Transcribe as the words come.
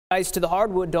Ice to the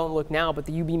hardwood, don't look now, but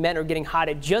the UB men are getting hot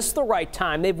at just the right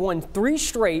time. They've won 3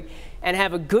 straight and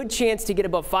have a good chance to get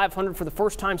above 500 for the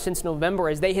first time since November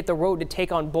as they hit the road to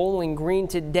take on Bowling Green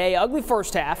today. Ugly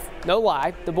first half, no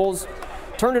lie. The Bulls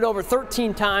turned it over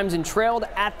 13 times and trailed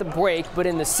at the break, but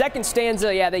in the second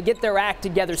stanza, yeah, they get their act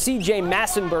together. CJ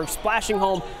Massenberg splashing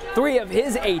home 3 of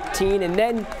his 18, and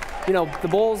then, you know, the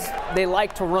Bulls, they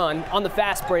like to run on the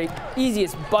fast break.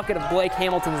 Easiest bucket of Blake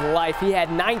Hamilton's life. He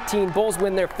had 19. Bulls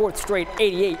win their 4th straight,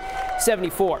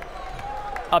 88-74.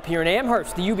 Up here in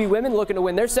Amherst, the UB women looking to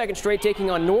win their 2nd straight,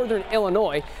 taking on Northern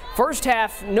Illinois. First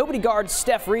half, nobody guards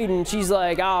Steph Reed, and she's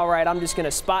like, all right, I'm just going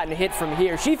to spot and hit from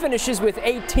here. She finishes with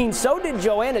 18. So did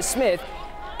Joanna Smith.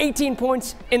 18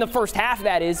 points in the first half,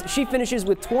 that is. She finishes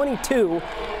with 22.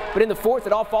 But in the 4th,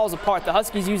 it all falls apart. The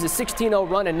Huskies use a 16-0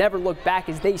 run and never look back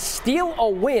as they steal a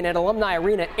win at Alumni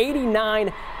Arena.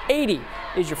 89-80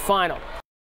 is your final.